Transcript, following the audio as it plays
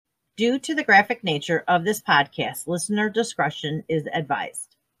Due to the graphic nature of this podcast, listener discretion is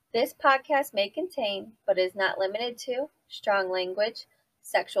advised. This podcast may contain, but is not limited to, strong language,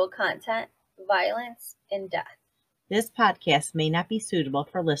 sexual content, violence, and death. This podcast may not be suitable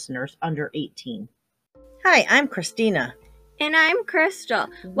for listeners under 18. Hi, I'm Christina. And I'm Crystal.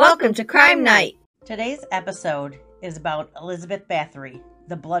 Welcome to Crime Night. Today's episode is about Elizabeth Bathory,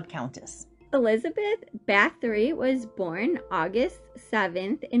 the Blood Countess. Elizabeth Bathory was born August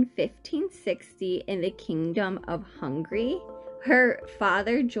 7th in 1560 in the Kingdom of Hungary. Her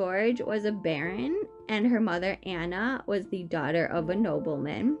father, George, was a baron, and her mother, Anna, was the daughter of a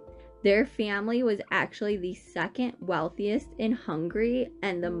nobleman. Their family was actually the second wealthiest in Hungary,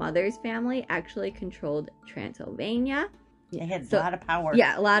 and the mother's family actually controlled Transylvania. They had a lot of power.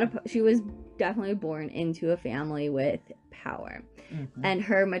 Yeah, she was definitely born into a family with power. Mm-hmm. And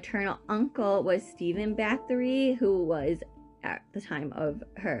her maternal uncle was Stephen Bathory, who was, at the time of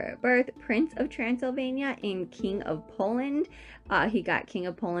her birth, Prince of Transylvania and King of Poland. He got King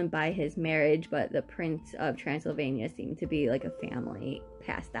of Poland by his marriage, but the Prince of Transylvania seemed to be like a family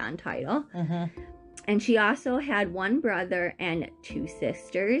passed on title. Mm-hmm. And she also had one brother and two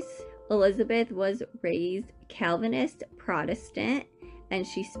sisters. Elizabeth was raised Calvinist Protestant, and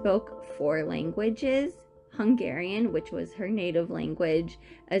she spoke 4 languages: Hungarian, which was her native language,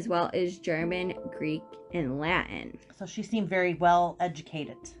 as well as German, Greek, and Latin. So she seemed very well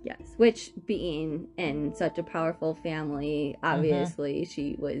educated. Yes, which, being in such a powerful family, obviously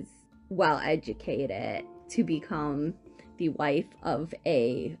she was well educated to become the wife of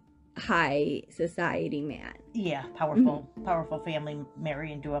a high society man. Yeah, powerful family,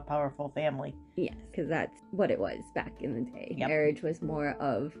 marry into a powerful family. Yes, because that's what it was back in the day. Yep. Marriage was more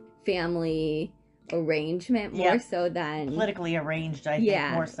of family arrangement, more so than politically arranged. I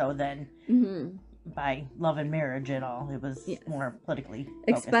think more so than by love and marriage at all. It was more politically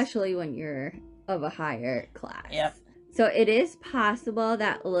focused. Especially when you're of a higher class. Yep. So it is possible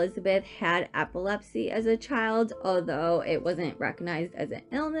that Elizabeth had epilepsy as a child, although it wasn't recognized as an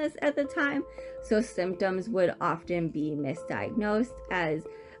illness at the time. So symptoms would often be misdiagnosed as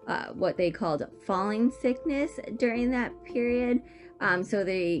what they called falling sickness during that period. So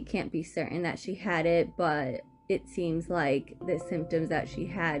they can't be certain that she had it, but it seems like the symptoms that she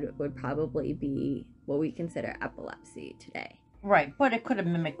had would probably be what we consider epilepsy today. Right, but it could have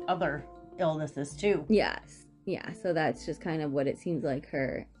mimicked other illnesses too. Yes. Yeah, so that's just kind of what it seems like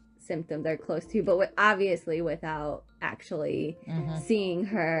her symptoms are close to, but obviously without actually seeing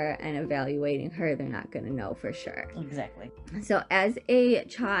her and evaluating her, they're not going to know for sure. Exactly. So as a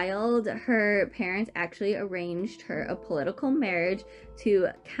child, her parents actually arranged her a political marriage to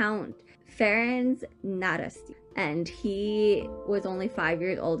Count Ferenc Nadasdy, and he was only 5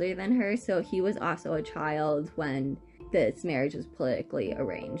 years older than her, so he was also a child when this marriage was politically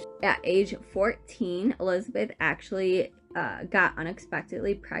arranged. At age 14, Elizabeth actually got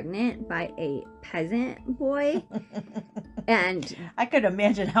unexpectedly pregnant by a peasant boy. And I could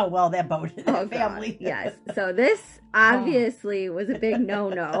imagine how well that boded the family. God, yes. So this obviously was a big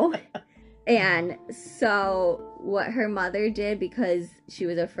no-no. And so what her mother did, because she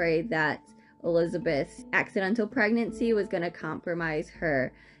was afraid that Elizabeth's accidental pregnancy was going to compromise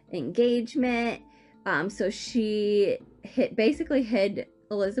her engagement, so she basically hid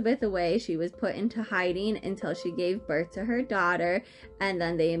Elizabeth away. She was put into hiding until she gave birth to her daughter, and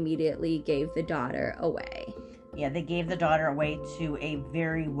then they immediately gave the daughter away. Yeah, they gave the daughter away to a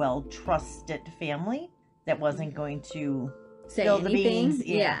very well-trusted family that wasn't going to say spill anything. The beans.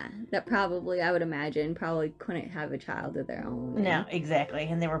 Yeah, that probably, I would imagine, probably couldn't have a child of their own. No, exactly.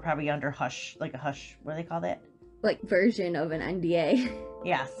 And they were probably under hush, like a hush, what do they call that? Like version of an NDA.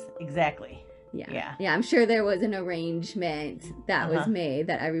 Yes, exactly. Yeah, I'm sure there was an arrangement that was made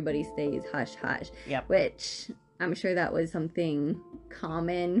that everybody stays hush hush. Yep. Which I'm sure that was something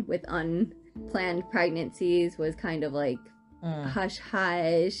common with unplanned pregnancies, was kind of like hush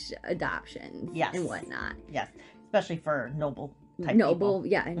hush adoptions and whatnot. Yes, especially for noble people.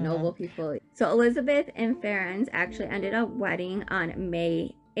 Noble people. So Elizabeth and Ferenc actually ended up wedding on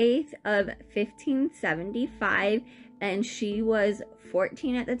May 8th of 1575, and she was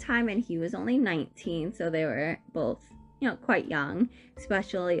 14 at the time and he was only 19, so they were both, quite young,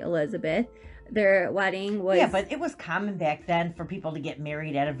 especially Elizabeth. Their wedding was... Yeah, but it was common back then for people to get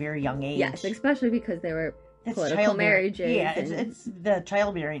married at a very young age. Yes, especially because they were political marriages. Yeah, it's the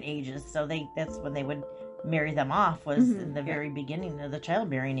childbearing ages, so that's when they would marry them off, was in the very beginning of the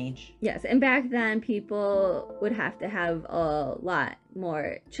childbearing age. Yes, and back then people would have to have a lot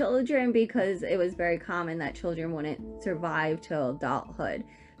more children because it was very common that children wouldn't survive till adulthood.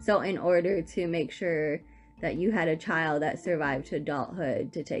 So in order to make sure that you had a child that survived to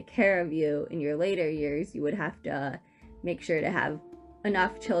adulthood to take care of you in your later years, you would have to make sure to have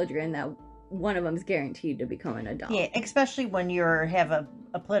enough children that one of them's guaranteed to become an adult. Yeah, especially when you have a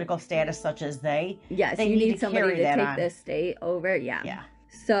political status such as they. Yes, they you need to somebody to take on. the estate over. Yeah. Yeah.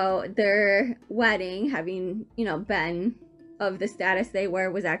 So their wedding, having, been of the status they were,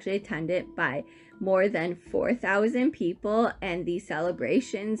 was actually attended by more than 4,000 people, and the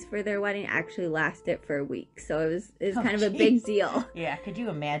celebrations for their wedding actually lasted for weeks. So it was kind of a big deal. Yeah, could you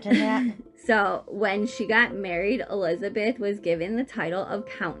imagine that? So when she got married, Elizabeth was given the title of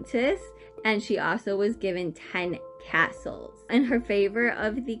Countess, and she also was given 10 castles. And her favorite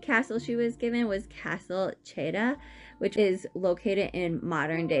of the castles she was given was Castle Cheda, which is located in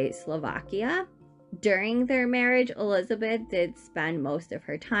modern-day Slovakia. During their marriage, Elizabeth did spend most of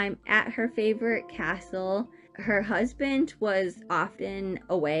her time at her favorite castle. Her husband was often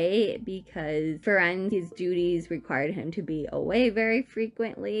away because his duties required him to be away very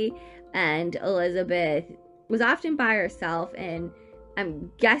frequently, and Elizabeth was often by herself, and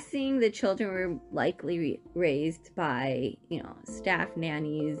I'm guessing the children were likely raised by, staff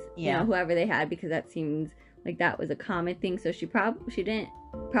nannies, whoever they had, because that seems like that was a common thing. So she didn't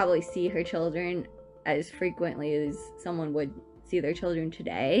probably see her children as frequently as someone would see their children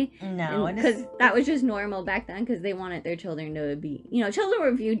today. No, because that was just normal back then, because they wanted their children to be, children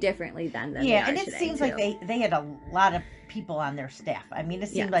were viewed differently then than they are and it today, seems too. like they had a lot of people on their staff. I mean, it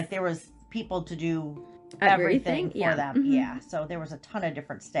seemed like there was people to do everything for them. Mm-hmm. Yeah, so there was a ton of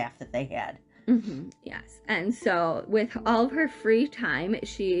different staff that they had. Mm-hmm. Yes, and so with all of her free time,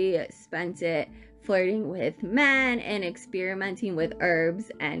 she spent it flirting with men and experimenting with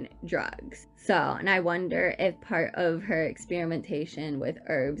herbs and drugs. So, and I wonder if part of her experimentation with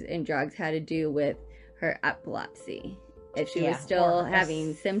herbs and drugs had to do with her epilepsy. If she was still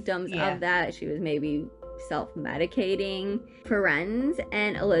having symptoms of that, she was maybe self-medicating. Ferenz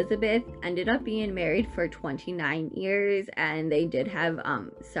and Elizabeth ended up being married for 29 years, and they did have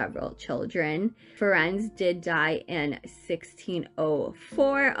several children. Ferenz did die in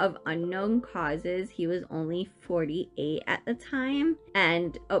 1604 of unknown causes. He was only 48 at the time,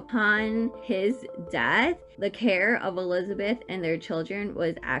 and upon his death, the care of Elizabeth and their children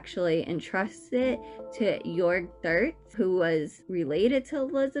was actually entrusted to Jorg Third, who was related to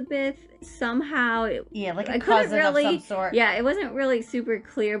Elizabeth somehow. Yeah, like a cousin of some sort. Yeah, it wasn't really super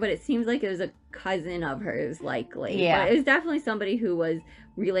clear, but it seems like it was a cousin of hers, likely. Yeah. But it was definitely somebody who was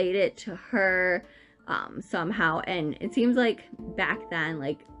related to her somehow. And it seems like back then,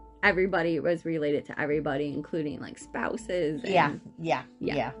 like, everybody was related to everybody, including, like, spouses. And, yeah.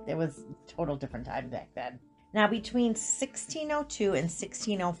 It was a total different time back then. Now, between 1602 and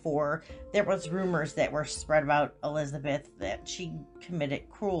 1604, there was rumors that were spread about Elizabeth that she committed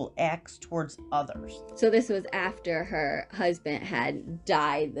cruel acts towards others. So this was after her husband had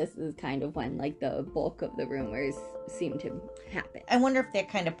died. This is kind of when, like, the bulk of the rumors seemed to happen. I wonder if that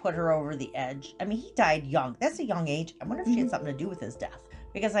kind of put her over the edge. I mean, he died young. That's a young age. I wonder if she had something to do with his death.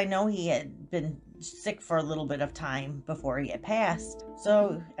 Because I know he had been sick for a little bit of time before he had passed.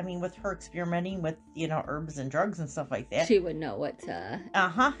 So, I mean, with her experimenting with, herbs and drugs and stuff like that, she would know what to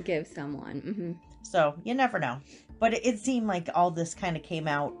give someone. Mm-hmm. So, you never know. But it seemed like all this kind of came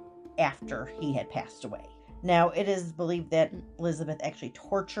out after he had passed away. Now, it is believed that Elizabeth actually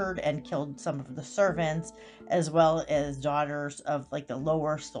tortured and killed some of the servants, as well as daughters of, like, the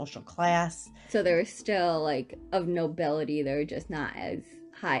lower social class. So they were still, like, of nobility. They were just not as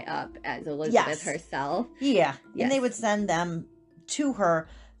high up as Elizabeth herself. Yeah. Yes. And they would send them to her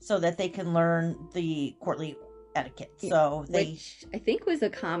so that they can learn the courtly etiquette. So which I think was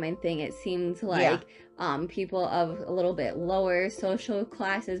a common thing. It seemed like people of a little bit lower social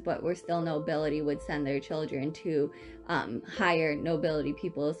classes, but were still nobility, would send their children to higher nobility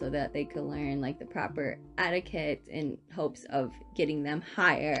people so that they could learn, like, the proper etiquette in hopes of getting them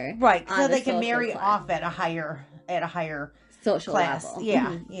higher. Right. So they can marry off at a higher social class. level. Yeah.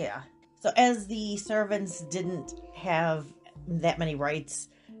 Mm-hmm. Yeah. So as the servants didn't have that many rights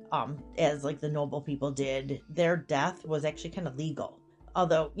as, like, the noble people did, their death was actually kind of legal.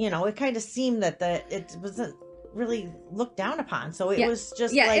 Although, it kind of seemed that it wasn't really looked down upon. So it was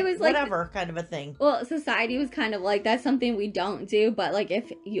just it was whatever kind of a thing. Well, society was kind of like, that's something we don't do, but, like,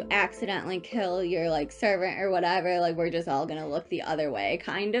 if you accidentally kill your, like, servant or whatever, like, we're just all gonna look the other way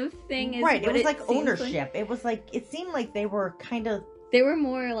kind of thing. Is right. It was like ownership. Like. It was like, it seemed like they were kind of... They were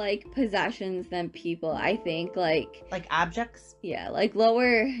more like possessions than people, I think. Like objects? Yeah, like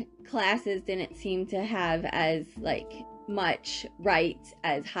lower classes didn't seem to have as, like, much rights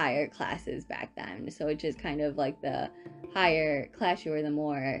as higher classes back then. So it's just kind of like the higher class you were, the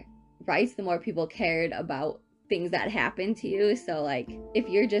more rights, the more people cared about things that happened to you. So like if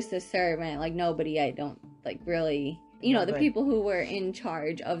you're just a servant, like nobody, I don't like really, you know, the people who were in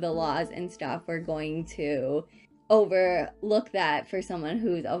charge of the laws and stuff were going to overlook that for someone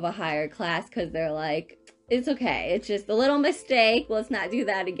who's of a higher class, because they're like, it's okay, it's just a little mistake, let's not do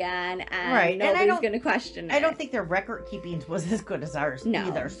that again, and nobody's going to question it. I don't think their record keeping was as good as ours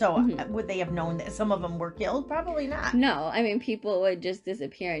either. So would they have known that some of them were killed? Probably not. No, I mean, people would just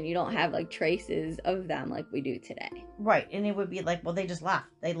disappear and you don't have like traces of them like we do today. Right, and it would be like, well, they just left.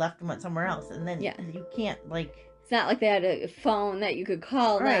 They left and went somewhere else, and then you can't like... It's not like they had a phone that you could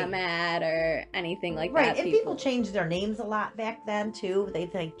call them at or anything like that. Right, and people changed their names a lot back then, too.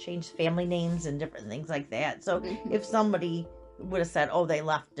 They changed family names and different things like that. So if somebody would have said, oh, they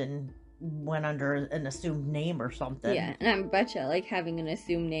left and went under an assumed name or something. Yeah, and I bet you, like, having an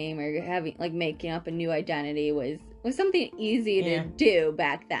assumed name or having, like, making up a new identity was something easy to do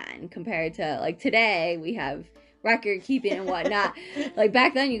back then compared to, like, today we have record keeping and whatnot. Like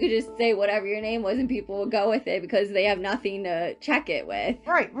back then you could just say whatever your name was and people would go with it because they have nothing to check it with.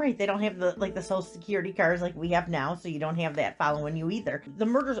 Right. They don't have the social security cards like we have now, so you don't have that following you either. The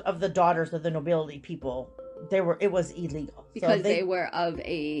murders of the daughters of the nobility people, it was illegal because so they were of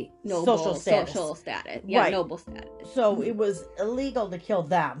a noble social status. Yeah, right. Noble status. So it was illegal to kill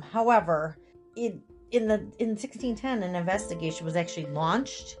them. However, in 1610 an investigation was actually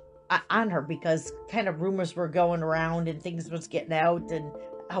launched on her because kind of rumors were going around and things was getting out and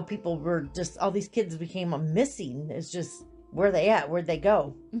how people were just, all these kids became missing. It's just, where they at? Where'd they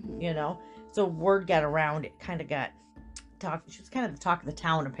go? You know? So word got around. It kind of got talked. She was kind of the talk of the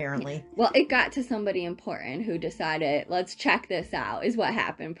town, apparently. Yeah. Well, it got to somebody important who decided, let's check this out, is what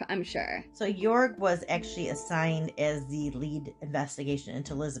happened, I'm sure. So Jorg was actually assigned as the lead investigation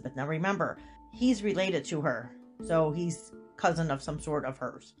into Elizabeth. Now remember, he's related to her. So he's cousin of some sort of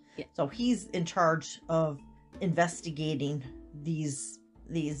hers. Yeah. So he's in charge of investigating these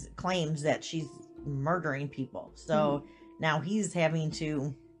claims that she's murdering people. So now he's having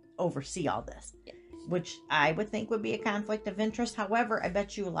to oversee all this, which I would think would be a conflict of interest. However, I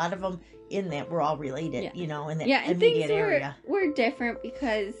bet you a lot of them in that were all related, you know, in that immediate area. Were different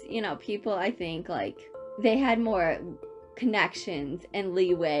because, you know, people, I think, like, they had more connections and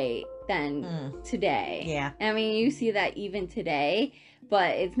leeway than today. Yeah. I mean, you see that even today,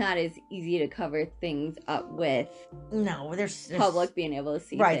 but it's not as easy to cover things up with there's public being able to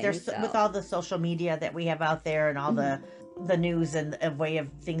see things. With all the social media that we have out there and all the news and a way of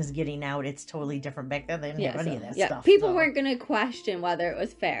things getting out, it's totally different. Back then they didn't have any of that stuff. People weren't going to question whether it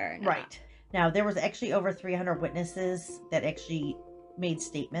was fair or not. Right. Now, there was actually over 300 witnesses that actually made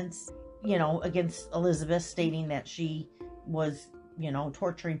statements, you know, against Elizabeth, stating that she was, you know,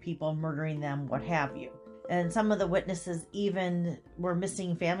 torturing people, murdering them, what have you. And some of the witnesses even were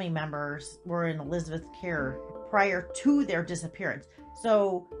missing family members were in Elizabeth's care prior to their disappearance.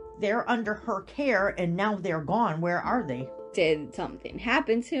 So they're under her care and now they're gone. Where are they? Did something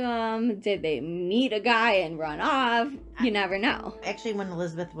happen to them? Did they meet a guy and run off? You never know. Actually, when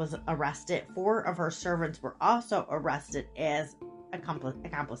Elizabeth was arrested, 4 of her servants were also arrested as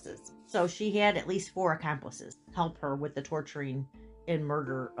accomplices. So she had at least 4 accomplices help her with the torturing and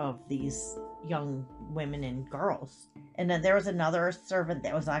murder of these young women and girls. And then there was another servant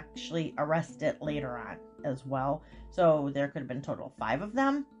that was actually arrested later on as well. So there could have been a total of 5 of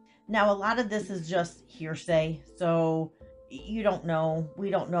them. Now, a lot of this is just hearsay. So you don't know.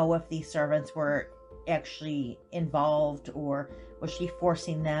 We don't know if these servants were actually involved, or was she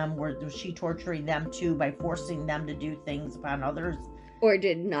forcing them? Was she torturing them too by forcing them to do things upon others? Or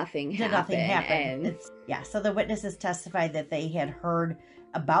did nothing happen? So the witnesses testified that they had heard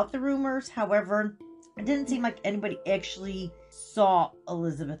about the rumors. However, it didn't seem like anybody actually saw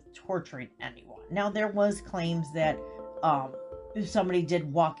Elizabeth torturing anyone. Now, there was claims that somebody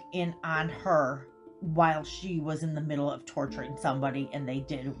did walk in on her while she was in the middle of torturing somebody, and they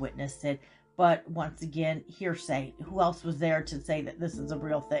did witness it. But once again, hearsay. Who else was there to say that this is a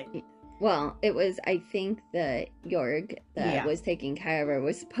real thing? Well, it was, I think, the Jorg that was taking care of her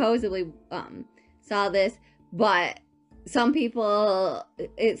was supposedly saw this, but some people,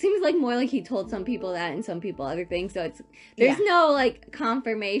 it seems like more like he told some people that and some people other things, so there's no, like,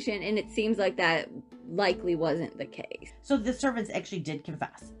 confirmation, and it seems like that likely wasn't the case. So the servants actually did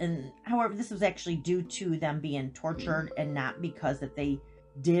confess, and however, this was actually due to them being tortured and not because that they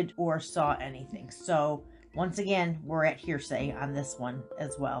did or saw anything. So once again, we're at hearsay on this one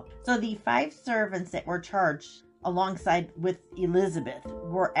as well. So the 5 servants that were charged alongside with Elizabeth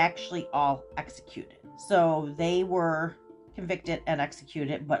were actually all executed. So they were convicted and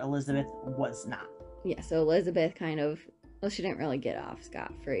executed, but Elizabeth was not. Yeah, so Elizabeth kind of Well, she didn't really get off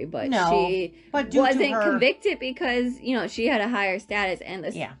scot-free, but No, she but due to wasn't her- convicted because, you know, she had a higher status, and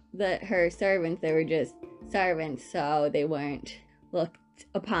her servants, they were just servants, so they weren't looked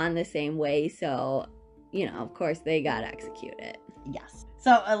upon the same way, so, you know, of course they got executed. Yes.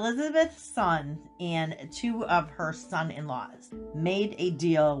 So Elizabeth's son and 2 of her son-in-laws made a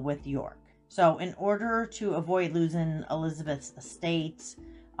deal with York. So in order to avoid losing Elizabeth's estate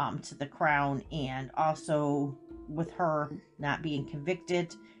to the crown, and also with her not being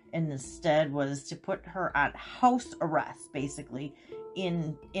convicted, and instead was to put her on house arrest, basically,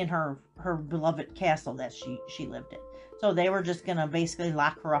 in her beloved castle that she lived in. So they were just gonna basically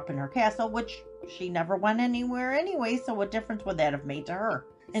lock her up in her castle, which she never went anywhere anyway, so what difference would that have made to her?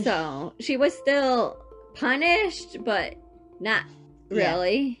 And so she was still punished, but not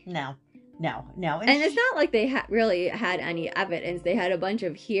really. No. And it's not like they really had any evidence. They had a bunch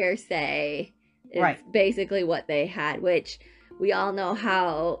of hearsay. It's basically what they had, which we all know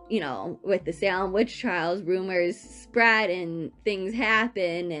how, you know, with the Salem witch trials, rumors spread and things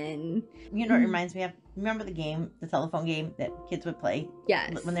happen. And you know, it reminds me of, remember the telephone game that kids would play?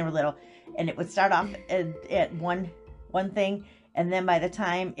 Yes. When they were little, and it would start off at one thing, and then by the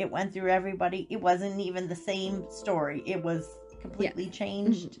time it went through everybody, it wasn't even the same story. It was completely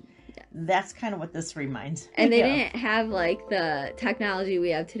changed. Mm-hmm. That's kind of what this reminds me. And they didn't have like the technology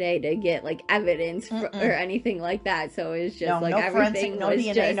we have today to get like evidence or anything like that. So it was just no everything forensic, no was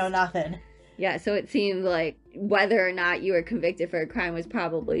DNA, just, no nothing. Yeah, so it seemed like whether or not you were convicted for a crime was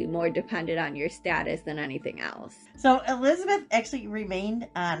probably more dependent on your status than anything else. So Elizabeth actually remained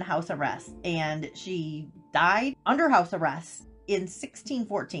on house arrest, and she died under house arrest in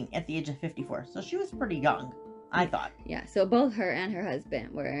 1614 at the age of 54. So she was pretty young, I thought. Yeah, so both her and her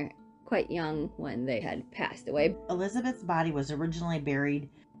husband were quite young when they had passed away. Elizabeth's body was originally buried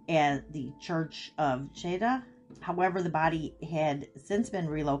at the Church of Cheda. However, the body had since been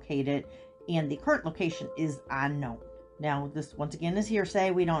relocated, and the current location is unknown. Now, this once again is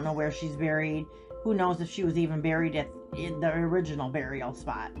hearsay. We don't know where she's buried. Who knows if she was even buried in the original burial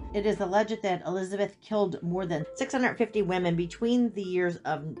spot. It is alleged that Elizabeth killed more than 650 women between the years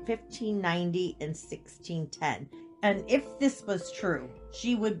of 1590 and 1610. And if this was true,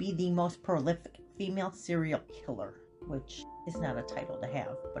 she would be the most prolific female serial killer, which is not a title to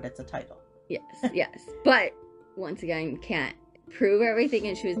have, but it's a title. Yes. But once again, can't prove everything,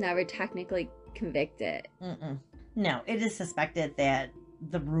 and she was never technically convicted. No, it is suspected that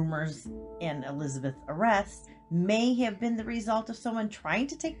the rumors and Elizabeth's arrest may have been the result of someone trying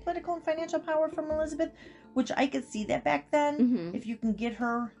to take political and financial power from Elizabeth, which I could see that back then. If you can get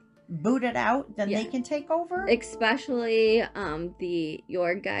her booted out, then they can take over. Especially the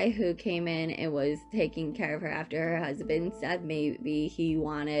York guy who came in and was taking care of her after her husband said maybe he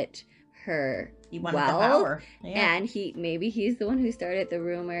wanted her the power. And he's the one who started the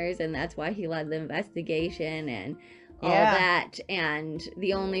rumors, and that's why he led the investigation and all that. And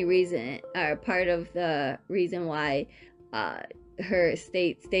the only reason, or part of the reason why her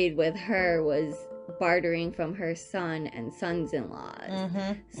estate stayed with her was bartering from her son and sons-in-laws.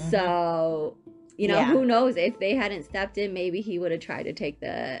 So, you know, who knows, if they hadn't stepped in, maybe he would have tried to take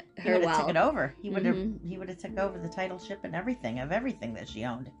her wealth. Took it over. He would have took over the titleship and everything that she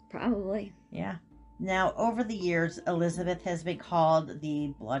owned. Probably. Yeah. Now, over the years, Elizabeth has been called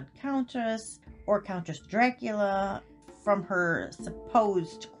the Blood Countess or Countess Dracula from her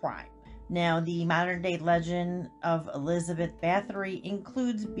supposed crime. Now, the modern-day legend of Elizabeth Bathory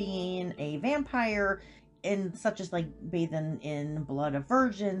includes being a vampire, such as like bathing in blood of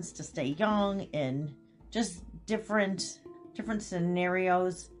virgins to stay young, and just different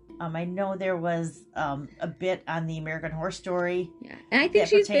scenarios. I know there was a bit on the American Horror Story. Yeah, and I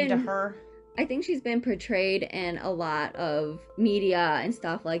think she's been portrayed in a lot of media and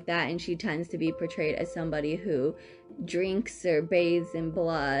stuff like that, and she tends to be portrayed as somebody who drinks or bathes in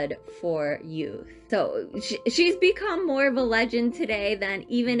blood for youth. So she's become more of a legend today than,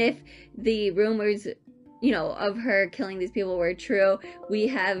 even if the rumors, you know, of her killing these people were true, we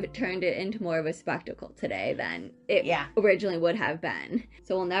have turned it into more of a spectacle today than it originally would have been.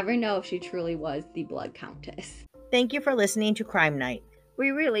 So we'll never know if she truly was the Blood Countess. Thank you for listening to Crime Night.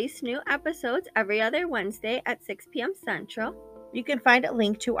 We release new episodes every other Wednesday at 6 p.m. Central. You can find a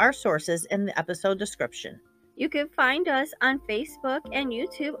link to our sources in the episode description. You can find us on Facebook and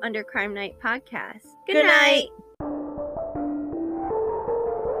YouTube under Crime Night Podcast. Good night.